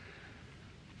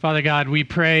Father God, we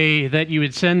pray that you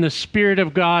would send the Spirit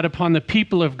of God upon the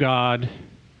people of God.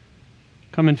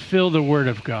 Come and fill the Word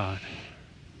of God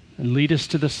and lead us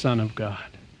to the Son of God.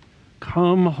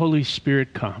 Come, Holy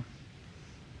Spirit, come.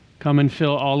 Come and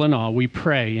fill all in all. We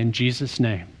pray in Jesus'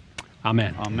 name.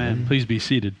 Amen. Amen. Please be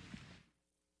seated.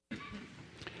 Well,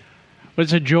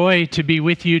 it's a joy to be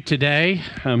with you today.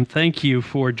 Thank you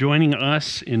for joining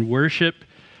us in worship.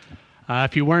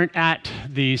 If you weren't at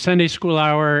the Sunday school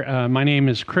hour, my name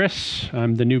is Chris.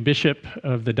 I'm the new bishop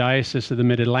of the Diocese of the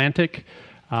Mid-Atlantic.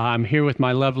 I'm here with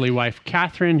my lovely wife,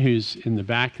 Catherine, who's in the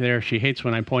back there. She hates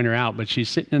when I point her out, but she's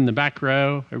sitting in the back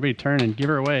row. Everybody turn and give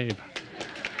her a wave.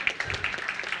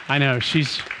 I know,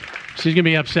 she's going to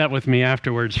be upset with me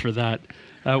afterwards for that.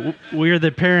 We are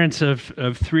the parents of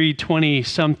three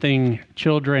 20-something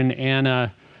children,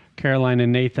 Anna, Caroline,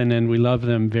 and Nathan, and we love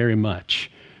them very much.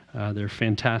 They're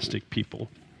fantastic people.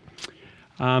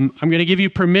 I'm going to give you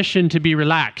permission to be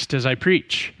relaxed as I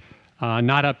preach,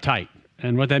 not uptight.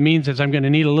 And what that means is I'm going to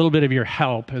need a little bit of your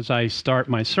help as I start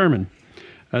my sermon.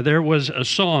 There was a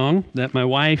song that my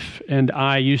wife and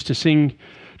I used to sing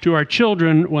to our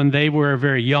children when they were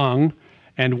very young,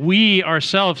 and we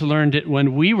ourselves learned it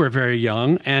when we were very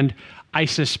young, and I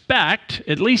suspect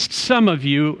at least some of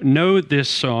you know this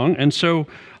song, and so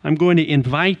I'm going to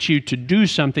invite you to do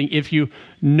something. If you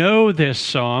know this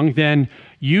song, then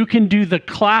you can do the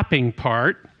clapping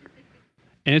part,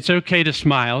 and it's okay to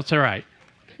smile. It's all right.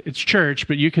 It's church,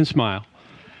 but you can smile.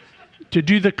 To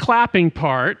do the clapping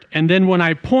part, and then when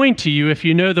I point to you, if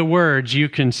you know the words, you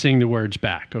can sing the words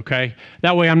back, okay?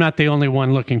 That way I'm not the only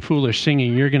one looking foolish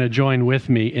singing. You're going to join with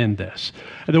me in this.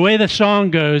 The way the song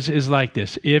goes is like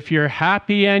this. If you're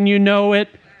happy and you know it,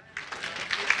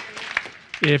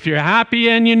 if you're happy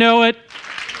and you know it,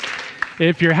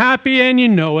 if you're happy and you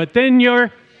know it, then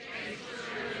you're...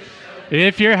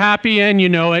 If you're happy and you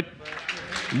know it,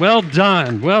 well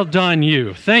done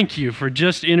you. Thank you for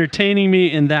just entertaining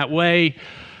me in that way.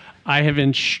 I have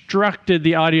instructed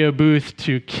the audio booth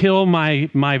to kill my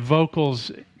vocals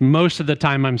most of the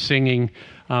time I'm singing.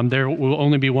 There will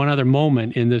only be one other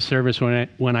moment in this service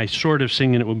when I sort of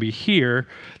sing, and it will be here.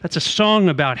 That's a song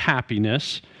about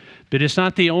happiness. But it's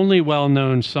not the only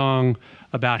well-known song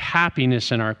about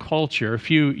happiness in our culture. A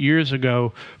few years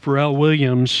ago, Pharrell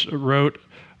Williams wrote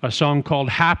a song called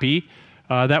Happy.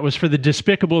 That was for the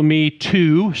Despicable Me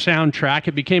 2 soundtrack.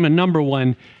 It became a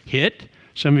 #1 hit.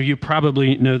 Some of you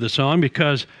probably know the song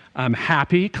because I'm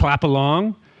happy, clap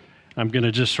along. I'm going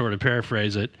to just sort of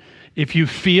paraphrase it. If you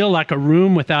feel like a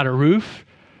room without a roof,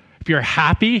 if you're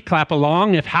happy, clap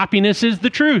along. If happiness is the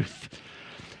truth.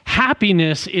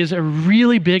 Happiness is a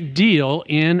really big deal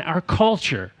in our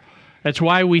culture. That's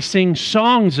why we sing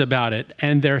songs about it,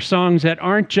 and they're songs that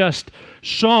aren't just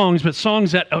songs, but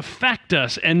songs that affect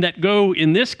us and that go,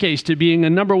 in this case, to being a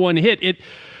 #1 hit.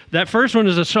 That first one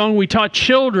is a song we taught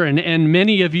children, and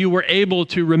many of you were able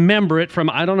to remember it from,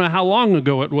 I don't know how long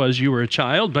ago it was you were a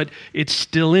child, but it's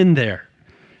still in there.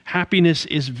 Happiness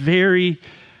is very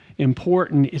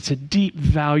important. It's a deep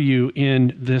value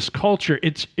in this culture.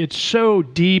 It's so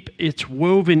deep, it's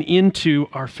woven into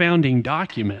our founding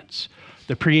documents.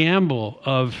 The preamble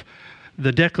of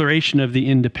the Declaration of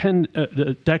Independence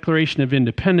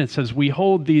says, "We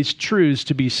hold these truths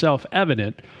to be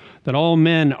self-evident, that all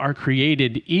men are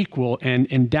created equal and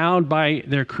endowed by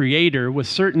their Creator with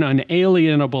certain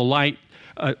unalienable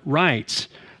rights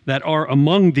that are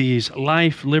among these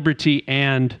life, liberty,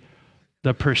 and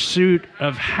the pursuit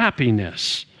of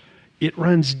happiness." It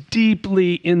runs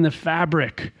deeply in the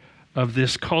fabric of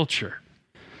this culture.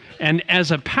 And as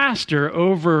a pastor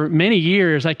over many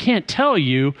years, I can't tell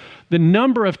you the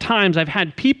number of times I've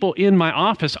had people in my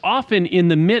office, often in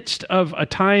the midst of a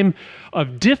time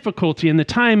of difficulty, in the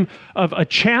time of a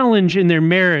challenge in their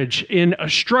marriage, in a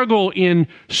struggle in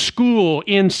school,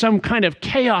 in some kind of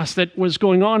chaos that was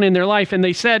going on in their life. And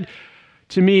they said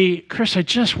to me, "Chris, I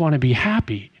just want to be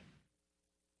happy."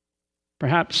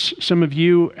 Perhaps some of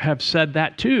you have said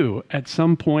that too at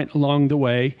some point along the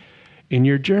way in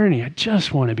your journey. I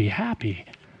just want to be happy.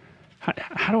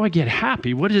 How do I get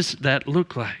happy? What does that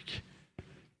look like?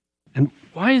 And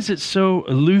why is it so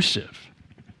elusive?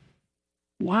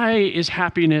 Why is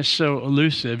happiness so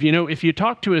elusive? You know, if you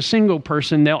talk to a single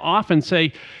person, they'll often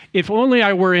say, "If only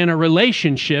I were in a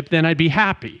relationship, then I'd be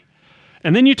happy."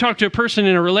 And then you talk to a person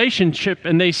in a relationship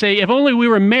and they say, "If only we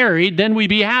were married, then we'd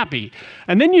be happy."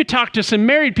 And then you talk to some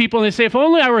married people and they say, "If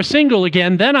only I were single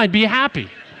again, then I'd be happy."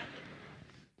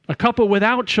 A couple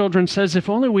without children says, "If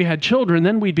only we had children,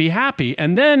 then we'd be happy."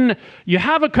 And then you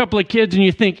have a couple of kids and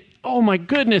you think, "Oh my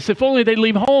goodness, if only they'd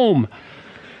leave home,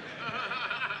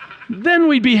 then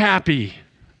we'd be happy."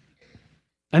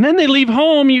 And then they leave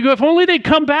home, you go, if only they'd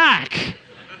come back.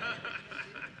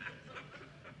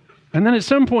 And then at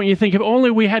some point you think, if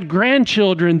only we had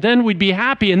grandchildren, then we'd be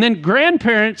happy. And then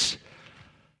grandparents,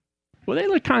 well, they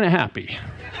look kind of happy.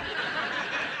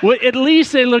 Well, at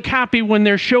least they look happy when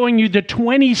they're showing you the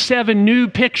 27 new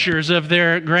pictures of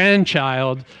their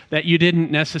grandchild that you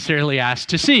didn't necessarily ask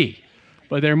to see.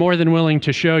 But they're more than willing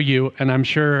to show you, and I'm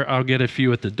sure I'll get a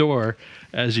few at the door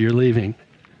as you're leaving.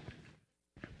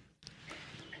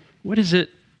 What is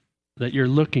it that you're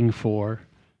looking for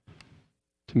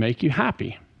to make you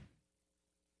happy?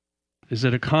 Is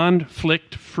it a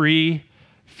conflict-free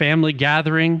family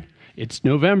gathering? It's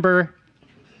November.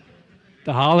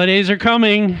 The holidays are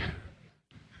coming.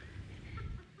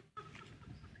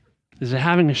 Is it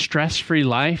having a stress-free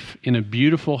life in a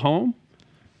beautiful home?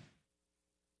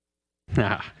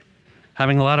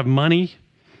 Having a lot of money,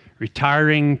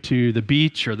 retiring to the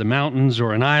beach or the mountains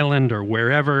or an island or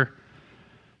wherever,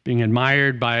 being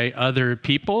admired by other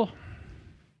people,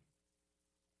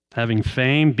 having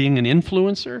fame, being an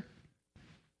influencer,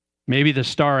 maybe the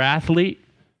star athlete,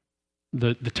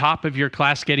 the top of your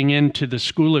class, getting into the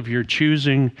school of your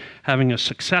choosing, having a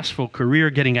successful career,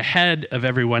 getting ahead of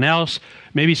everyone else.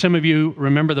 Maybe some of you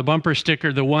remember the bumper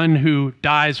sticker, the one who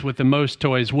dies with the most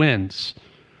toys wins.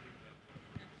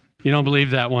 You don't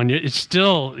believe that one. You're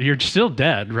still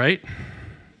dead, right?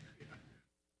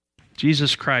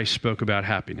 Jesus Christ spoke about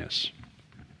happiness.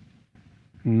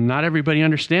 Not everybody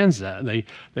understands that.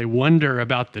 They wonder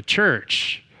about the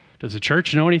church. Does the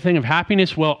church know anything of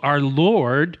happiness? Well, our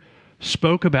Lord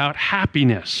spoke about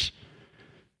happiness.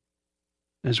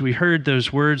 As we heard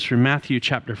those words from Matthew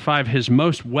chapter 5, his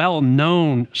most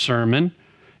well-known sermon,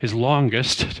 his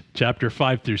longest, chapter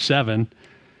 5 through 7,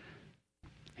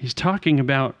 he's talking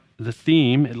about the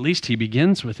theme, at least he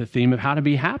begins with the theme of how to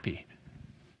be happy.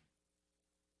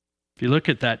 If you look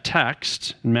at that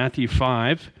text in Matthew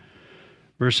 5,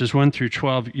 verses 1 through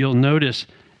 12, you'll notice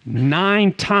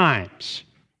 9 times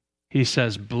he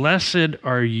says, "Blessed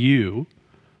are you."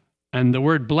 And the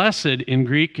word blessed in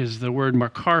Greek is the word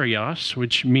makarios,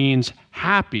 which means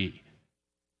happy,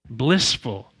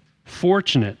 blissful,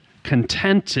 fortunate,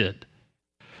 contented.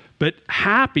 But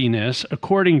happiness,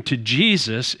 according to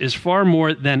Jesus, is far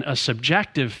more than a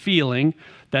subjective feeling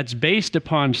that's based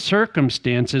upon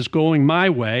circumstances going my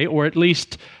way, or at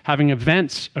least having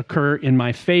events occur in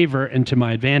my favor and to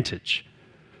my advantage.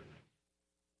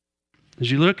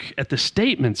 As you look at the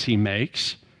statements he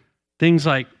makes, things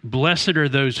like, blessed are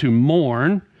those who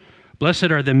mourn,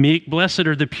 blessed are the meek, blessed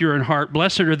are the pure in heart,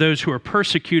 blessed are those who are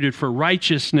persecuted for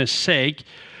righteousness' sake,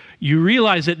 you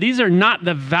realize that these are not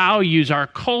the values our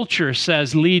culture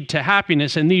says lead to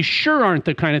happiness, and these sure aren't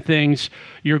the kind of things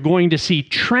you're going to see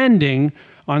trending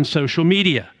on social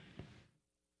media.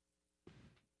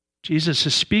 Jesus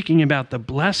is speaking about the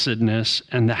blessedness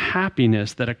and the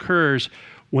happiness that occurs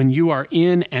when you are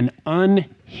in an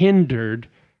unhindered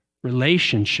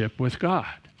relationship with God.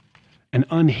 An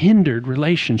unhindered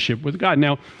relationship with God.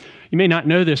 Now, you may not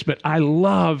know this, but I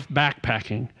love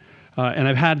backpacking. And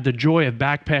I've had the joy of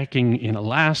backpacking in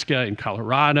Alaska, in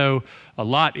Colorado, a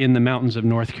lot in the mountains of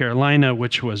North Carolina,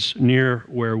 which was near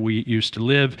where we used to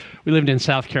live. We lived in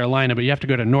South Carolina, but you have to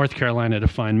go to North Carolina to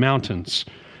find mountains.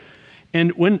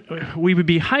 And when we would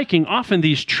be hiking, often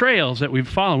these trails that we'd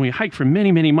follow, we hike for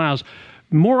many, many miles.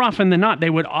 More often than not, they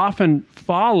would often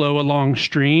follow along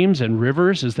streams and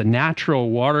rivers as the natural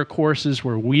water courses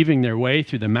were weaving their way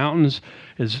through the mountains.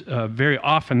 Very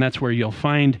often, that's where you'll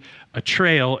find a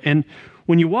trail. And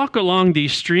when you walk along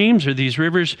these streams or these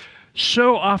rivers,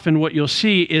 so often what you'll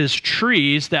see is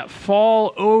trees that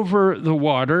fall over the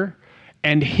water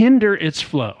and hinder its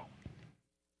flow.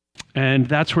 And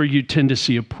that's where you tend to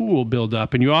see a pool build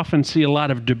up, and you often see a lot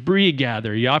of debris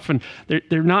gather.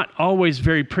 They're not always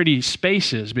very pretty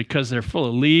spaces because they're full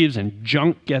of leaves and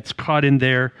junk gets caught in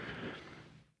there.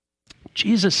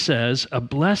 Jesus says a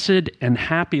blessed and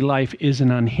happy life is an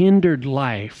unhindered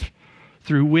life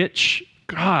through which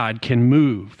God can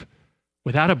move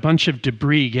without a bunch of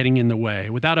debris getting in the way,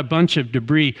 without a bunch of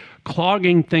debris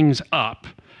clogging things up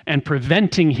and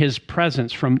preventing his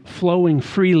presence from flowing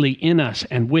freely in us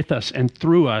and with us and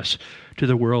through us to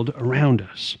the world around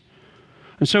us.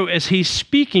 And so as he's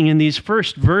speaking in these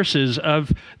first verses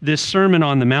of this Sermon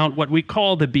on the Mount, what we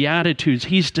call the Beatitudes,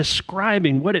 he's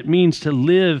describing what it means to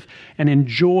live and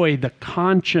enjoy the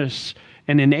conscious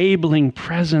and enabling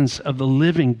presence of the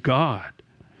living God,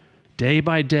 day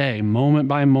by day, moment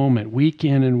by moment, week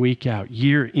in and week out,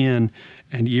 year in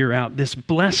and year out. This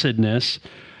blessedness,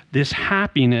 this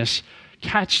happiness,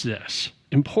 catch this,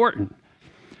 important.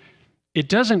 it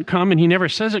doesn't come, and he never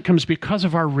says it comes because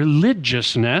of our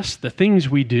religiousness, the things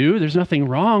we do. There's nothing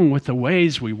wrong with the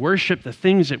ways we worship, the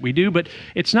things that we do, but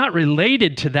it's not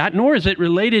related to that, nor is it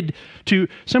related to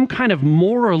some kind of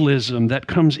moralism that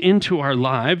comes into our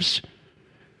lives.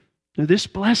 Now, this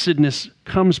blessedness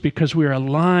comes because we're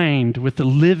aligned with the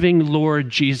living Lord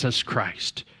Jesus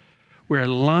Christ. We're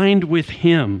aligned with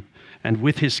him and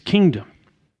with his kingdom.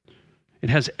 It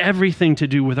has everything to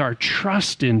do with our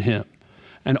trust in him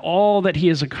and all that he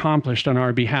has accomplished on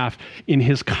our behalf in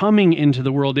his coming into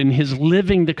the world, in his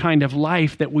living the kind of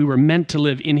life that we were meant to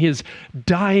live, in his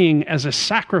dying as a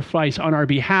sacrifice on our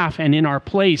behalf and in our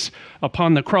place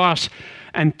upon the cross.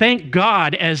 And thank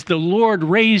God, as the Lord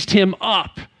raised him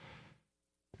up,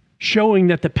 showing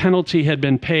that the penalty had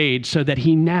been paid so that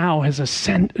he now has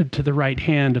ascended to the right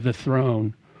hand of the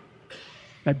throne.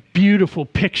 That beautiful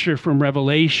picture from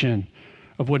Revelation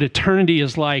of what eternity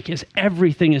is like, is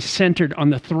everything is centered on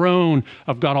the throne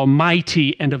of God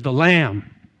Almighty and of the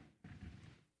Lamb.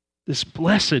 This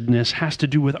blessedness has to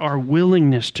do with our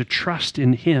willingness to trust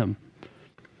in him.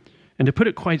 And to put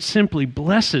it quite simply,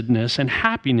 blessedness and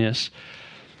happiness,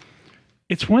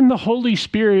 it's when the Holy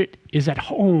Spirit is at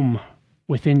home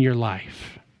within your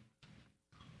life.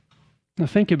 Now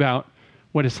think about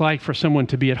what it's like for someone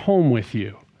to be at home with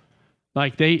you.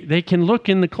 Like they can look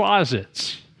in the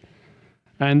closets,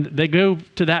 and they go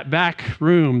to that back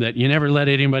room that you never let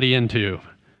anybody into,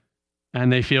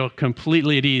 and they feel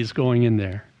completely at ease going in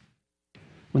there.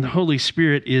 When the Holy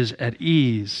Spirit is at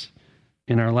ease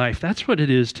in our life, that's what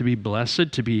it is to be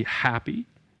blessed, to be happy.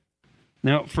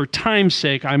 Now, for time's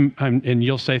sake, and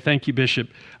you'll say, thank you, Bishop,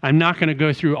 I'm not going to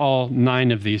go through all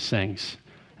 9 of these things.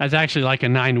 That's actually like a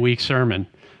 9-week sermon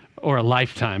or a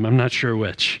lifetime. I'm not sure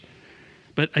which.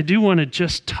 But I do want to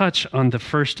just touch on the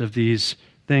first of these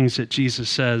things that Jesus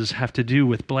says have to do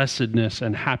with blessedness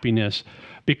and happiness,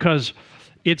 because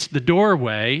it's the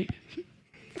doorway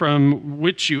from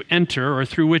which you enter or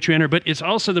through which you enter, but it's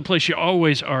also the place you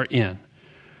always are in.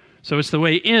 So it's the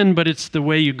way in, but it's the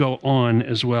way you go on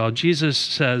as well. Jesus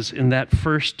says in that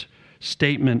first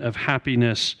statement of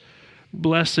happiness,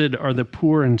 blessed are the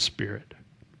poor in spirit,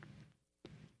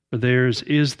 for theirs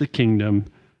is the kingdom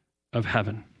of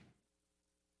heaven.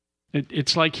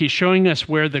 It's like he's showing us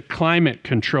where the climate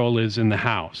control is in the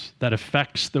house that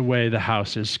affects the way the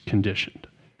house is conditioned.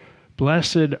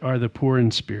 Blessed are the poor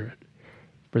in spirit,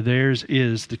 for theirs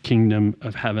is the kingdom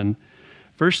of heaven.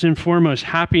 First and foremost,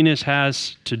 happiness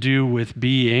has to do with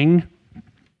being,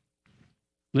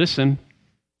 listen,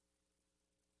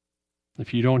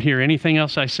 if you don't hear anything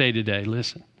else I say today,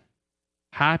 listen.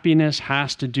 Happiness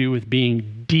has to do with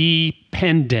being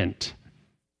dependent.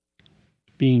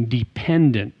 Being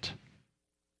dependent.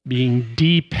 Being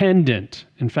dependent.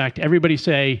 In fact, everybody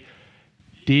say,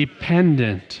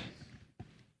 dependent.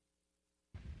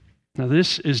 Now,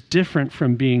 this is different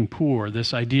from being poor,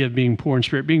 this idea of being poor in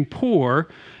spirit. Being poor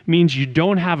means you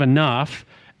don't have enough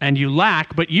and you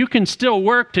lack, but you can still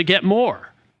work to get more.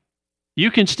 You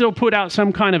can still put out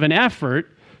some kind of an effort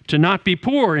to not be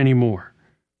poor anymore.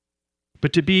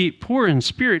 But to be poor in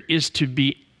spirit is to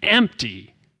be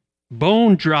empty,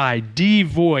 bone dry,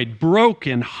 devoid,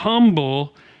 broken,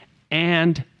 humble,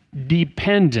 and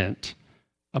dependent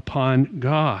upon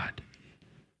God.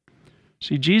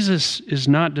 See, Jesus is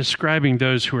not describing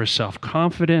those who are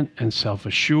self-confident and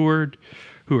self-assured,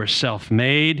 who are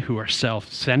self-made, who are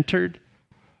self-centered.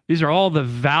 These are all the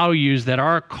values that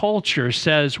our culture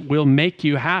says will make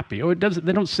you happy. Oh,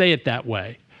 they don't say it that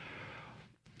way.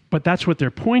 But that's what they're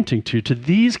pointing to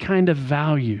these kind of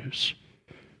values.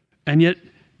 And yet,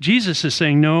 Jesus is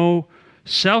saying, no,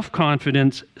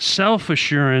 self-confidence,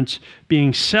 self-assurance,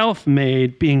 being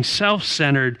self-made, being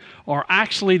self-centered are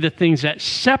actually the things that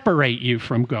separate you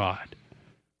from God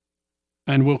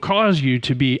and will cause you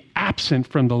to be absent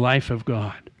from the life of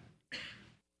God.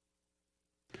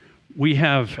 We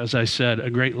have, as I said,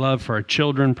 a great love for our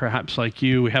children, perhaps like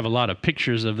you. We have a lot of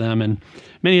pictures of them, and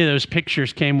many of those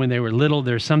pictures came when they were little.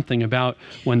 There's something about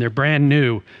when they're brand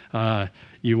new.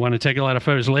 You want to take a lot of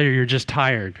photos. Later, you're just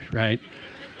tired, right?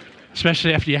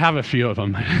 Especially after you have a few of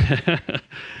them.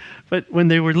 But when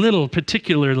they were little,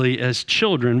 particularly as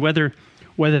children, whether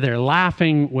they're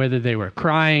laughing, whether they were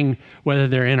crying, whether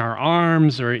they're in our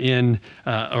arms or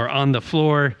or on the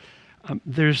floor,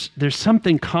 there's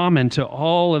something common to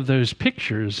all of those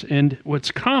pictures. And what's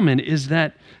common is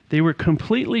that they were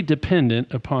completely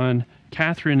dependent upon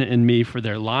Catherine and me for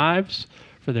their lives,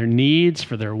 for their needs,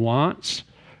 for their wants,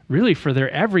 really for their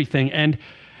everything. And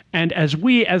as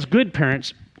good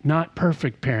parents, not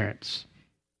perfect parents.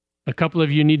 A couple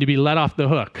of you need to be let off the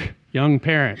hook. Young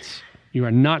parents, you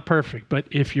are not perfect. But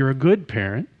if you're a good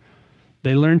parent,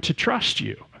 They learn to trust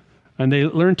you, and they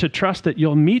learn to trust that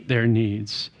you'll meet their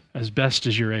needs as best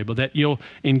as you're able, that you'll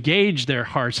engage their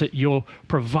hearts, that you'll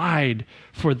provide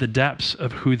for the depths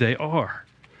of who they are.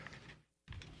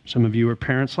 Some of you are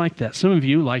parents like that. Some of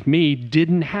you, like me,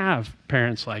 didn't have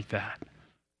parents like that.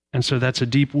 And so that's a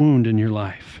deep wound in your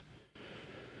life.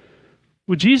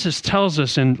 Well, Jesus tells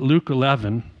us in Luke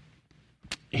 11,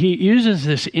 he uses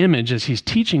this image as he's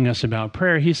teaching us about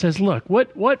prayer. He says, look,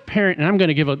 what parent, and I'm going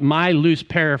to give my loose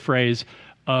paraphrase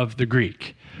of the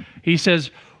Greek. He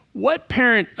says, what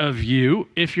parent of you,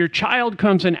 if your child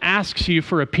comes and asks you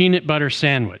for a peanut butter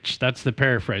sandwich, that's the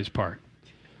paraphrase part,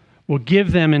 will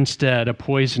give them instead a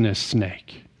poisonous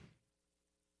snake?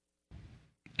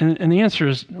 And the answer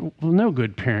is, well, no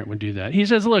good parent would do that. He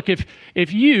says, look, if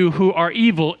you who are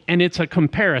evil, and it's a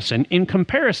comparison, in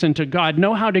comparison to God,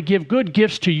 know how to give good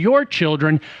gifts to your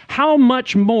children, how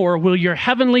much more will your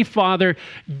heavenly Father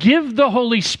give the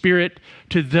Holy Spirit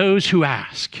to those who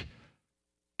ask,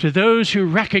 to those who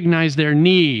recognize their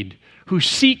need, who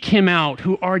seek him out,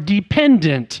 who are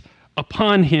dependent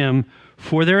upon him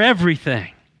for their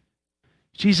everything?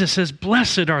 Jesus says,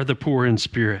 blessed are the poor in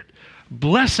spirit.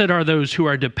 Blessed are those who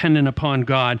are dependent upon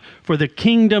God, for the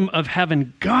kingdom of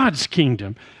heaven, God's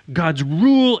kingdom, God's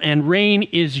rule and reign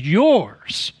is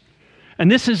yours.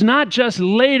 And this is not just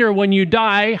later when you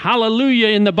die, hallelujah,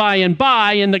 in the by and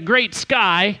by, in the great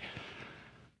sky.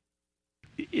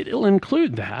 It'll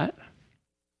include that.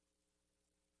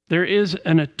 There is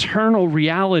an eternal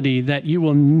reality that you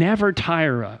will never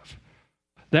tire of,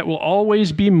 that will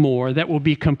always be more, that will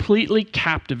be completely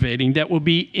captivating, that will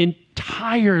be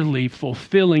entirely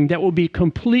fulfilling, that will be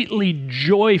completely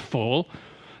joyful,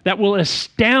 that will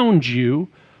astound you,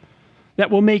 that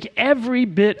will make every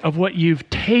bit of what you've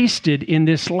tasted in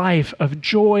this life of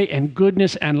joy and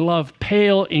goodness and love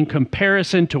pale in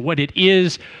comparison to what it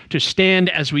is to stand,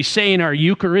 as we say in our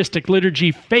Eucharistic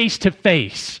liturgy, face to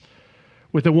face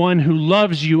with the one who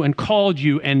loves you and called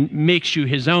you and makes you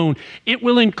his own. It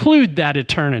will include that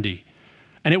eternity,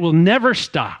 and it will never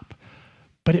stop.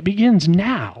 But it begins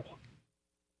now.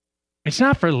 It's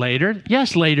not for later.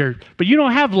 Yes, later, but you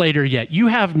don't have later yet. You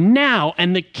have now,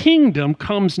 and the kingdom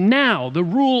comes now. The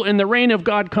rule and the reign of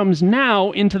God comes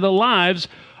now into the lives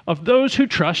of those who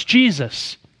trust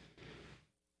Jesus.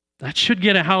 That should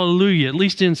get a hallelujah, at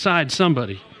least inside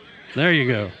somebody. There you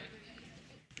go.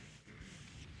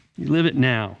 You live it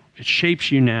now. It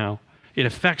shapes you now. It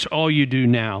affects all you do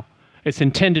now. It's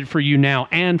intended for you now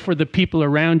and for the people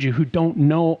around you who don't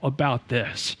know about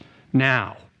this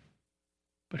now,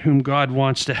 but whom God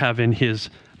wants to have in his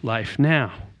life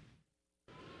now.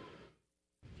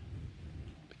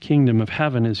 The kingdom of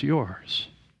heaven is yours.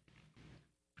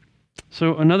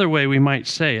 So another way we might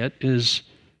say it is,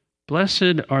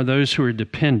 blessed are those who are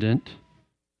dependent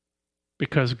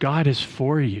because God is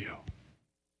for you.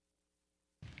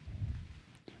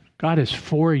 God is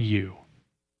for you.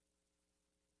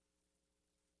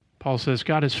 Paul says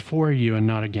God is for you and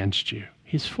not against you.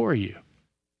 He's for you.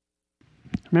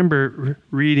 I remember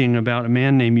reading about a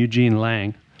man named Eugene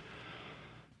Lang.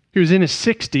 He was in his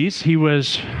 60s. He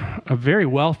was a very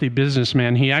wealthy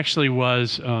businessman. He actually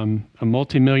was a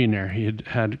multimillionaire. He had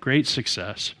had great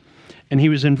success. And he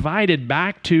was invited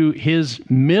back to his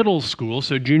middle school,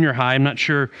 so junior high. I'm not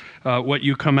sure what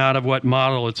you come out of, what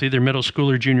model. It's either middle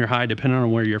school or junior high, depending on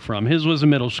where you're from. His was a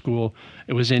middle school.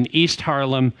 It was in East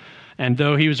Harlem. And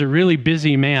though he was a really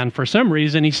busy man, for some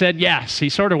reason, he said yes. He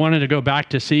sort of wanted to go back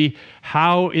to see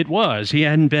how it was. He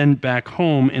hadn't been back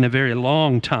home in a very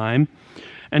long time.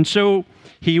 And so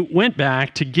he went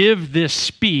back to give this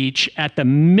speech at the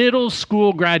middle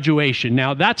school graduation.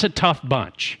 Now, that's a tough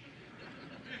bunch.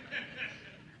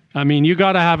 I mean, you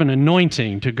got to have an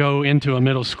anointing to go into a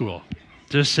middle school.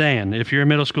 Just saying. If you're a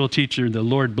middle school teacher, the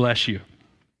Lord bless you.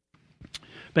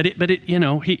 But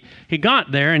he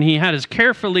got there and he had his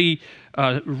carefully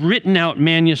written out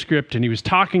manuscript, and he was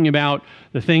talking about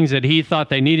the things that he thought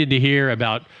they needed to hear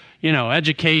about,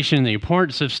 education, the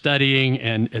importance of studying,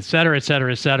 and et cetera, et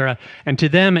cetera, et cetera. And to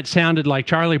them, it sounded like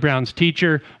Charlie Brown's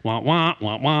teacher, wah, wah,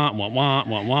 wah, wah, wah, wah,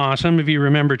 wah, wah. Some of you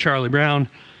remember Charlie Brown.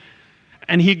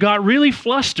 And he got really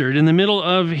flustered in the middle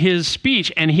of his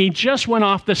speech, and he just went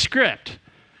off the script.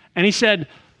 And he said,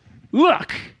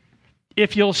 look,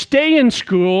 if you'll stay in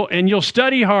school and you'll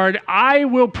study hard, I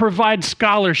will provide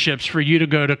scholarships for you to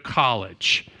go to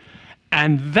college.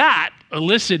 And that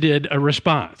elicited a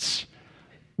response.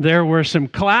 There were some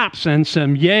claps and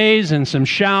some yays and some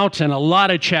shouts, and a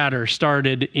lot of chatter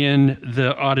started in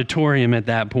the auditorium at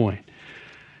that point.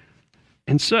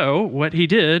 And so what he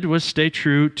did was stay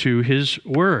true to his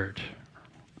word.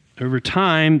 Over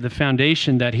time, the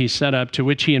foundation that he set up, to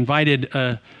which he invited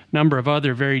number of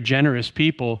other very generous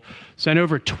people, sent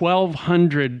over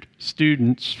 1,200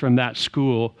 students from that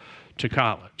school to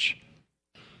college.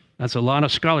 That's a lot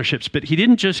of scholarships, but he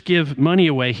didn't just give money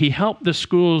away. He helped the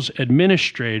school's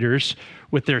administrators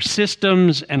with their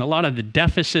systems and a lot of the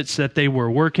deficits that they were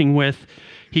working with.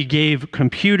 He gave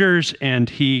computers and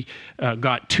he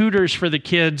got tutors for the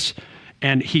kids,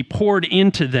 and he poured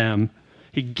into them.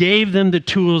 He gave them the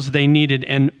tools they needed.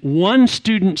 And one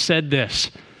student said this,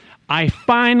 "I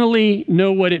finally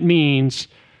know what it means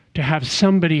to have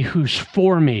somebody who's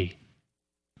for me."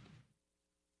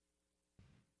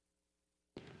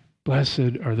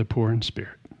 Blessed are the poor in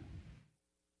spirit.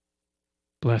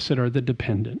 Blessed are the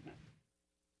dependent.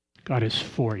 God is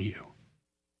for you.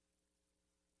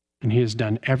 And he has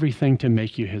done everything to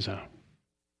make you his own.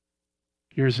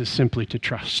 Yours is simply to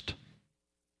trust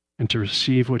and to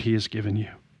receive what he has given you.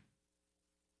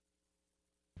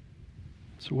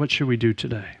 So what should we do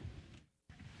today?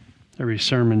 Every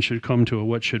sermon should come to a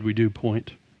what should we do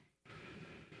point.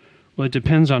 Well, it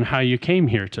depends on how you came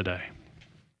here today.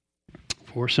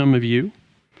 For some of you,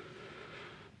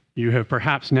 you have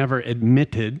perhaps never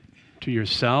admitted to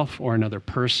yourself or another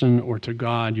person or to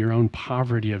God your own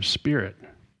poverty of spirit,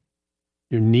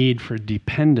 your need for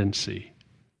dependency.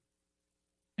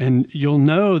 And you'll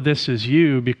know this is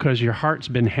you because your heart's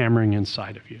been hammering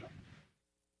inside of you.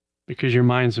 Because your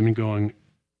mind's been going,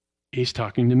 he's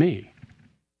talking to me.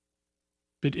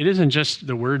 But it isn't just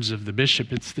the words of the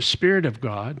bishop, it's the Spirit of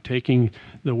God taking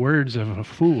the words of a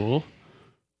fool,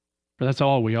 for that's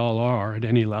all we all are at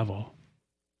any level,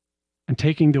 and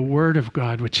taking the Word of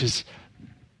God, which is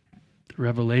the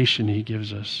revelation he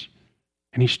gives us,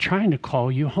 and he's trying to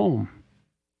call you home.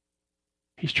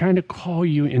 He's trying to call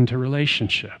you into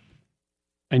relationship.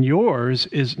 And yours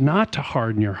is not to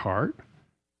harden your heart,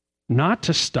 not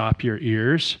to stop your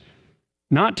ears,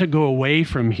 not to go away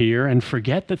from here and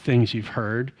forget the things you've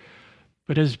heard,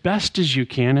 but as best as you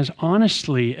can, as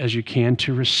honestly as you can,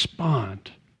 to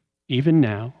respond, even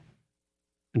now,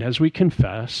 and as we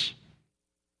confess,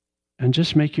 and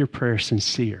just make your prayer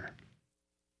sincere.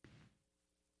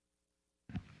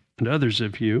 And others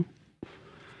of you,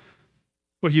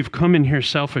 well, you've come in here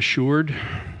self-assured.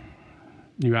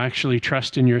 You actually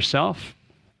trust in yourself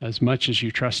as much as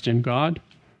you trust in God.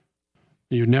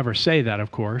 You'd never say that, of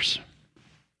course.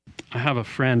 I have a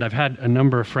friend, I've had a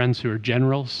number of friends who are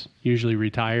generals, usually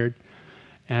retired,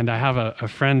 and I have a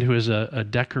friend who is a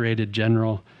decorated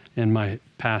general in my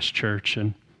past church,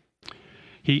 and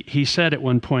he said at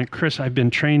one point, "Chris, I've been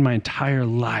trained my entire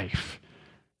life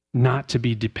not to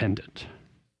be dependent."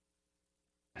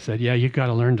 I said, "Yeah, you've got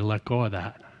to learn to let go of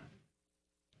that,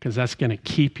 because that's going to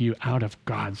keep you out of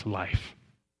God's life."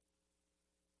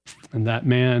 And that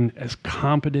man, as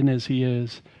competent as he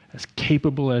is, as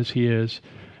capable as he is,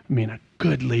 I mean, a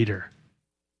good leader.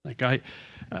 Like I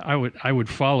would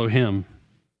follow him.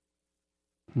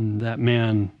 And that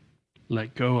man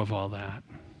let go of all that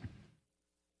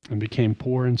and became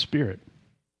poor in spirit.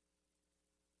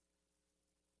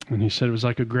 And he said it was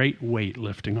like a great weight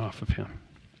lifting off of him.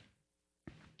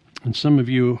 And some of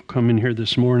you come in here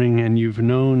this morning and you've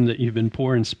known that you've been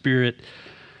poor in spirit,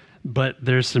 but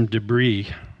there's some debris,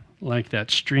 like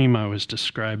that stream I was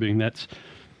describing, that's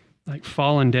like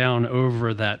fallen down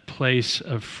over that place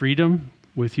of freedom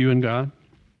with you and God.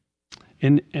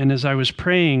 And as I was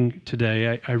praying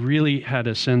today, I really had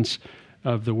a sense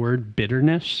of the word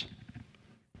bitterness.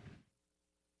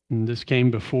 And this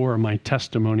came before my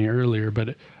testimony earlier, but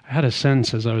I had a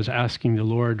sense as I was asking the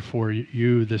Lord for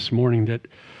you this morning that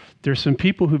there's some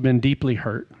people who've been deeply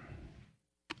hurt,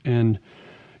 and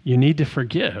you need to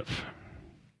forgive,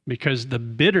 because the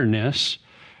bitterness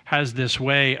has this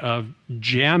way of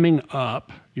jamming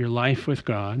up your life with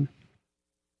God,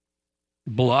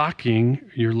 blocking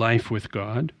your life with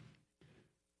God.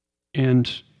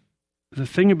 And the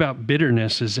thing about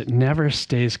bitterness is it never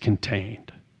stays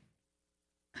contained.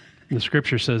 The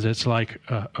scripture says it's like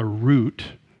a root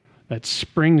that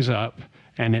springs up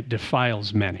and it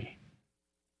defiles many.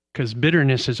 Because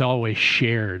bitterness is always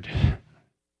shared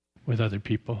with other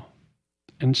people.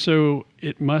 And so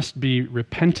it must be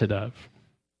repented of.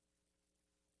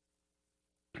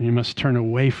 And you must turn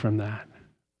away from that.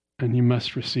 And you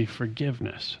must receive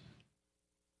forgiveness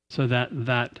so that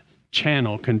that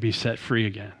channel can be set free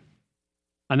again.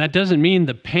 And that doesn't mean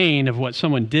the pain of what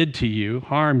someone did to you,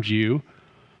 harmed you,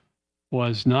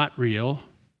 was not real.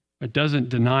 It doesn't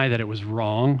deny that it was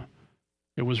wrong.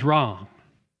 It was wrong.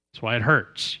 That's why it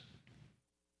hurts.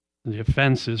 The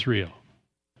offense is real.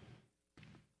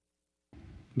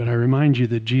 But I remind you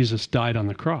that Jesus died on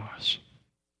the cross.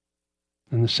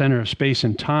 And the center of space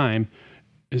and time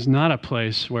is not a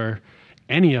place where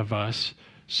any of us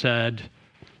said,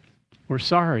 "We're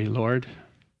sorry, Lord."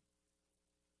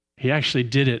 He actually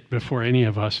did it before any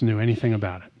of us knew anything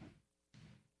about it.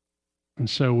 And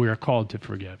so we are called to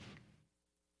forgive.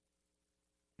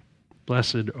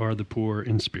 Blessed are the poor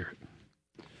in spirit,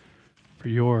 for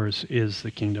yours is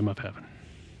the kingdom of heaven.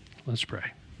 Let's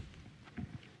pray.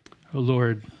 Oh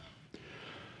Lord,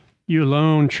 you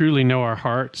alone truly know our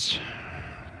hearts,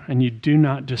 and you do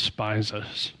not despise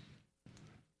us.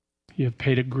 You have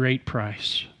paid a great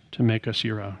price to make us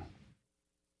your own.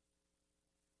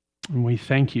 And we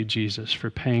thank you, Jesus, for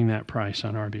paying that price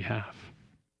on our behalf.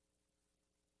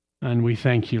 And we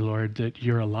thank you, Lord, that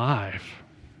you're alive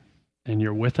and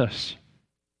you're with us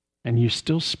and you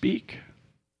still speak.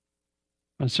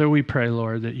 And so we pray,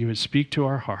 Lord, that you would speak to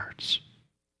our hearts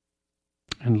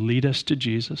and lead us to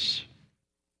Jesus,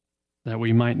 that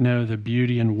we might know the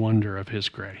beauty and wonder of his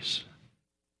grace.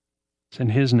 It's in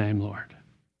his name, Lord.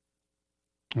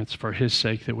 It's for his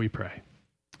sake that we pray.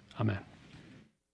 Amen.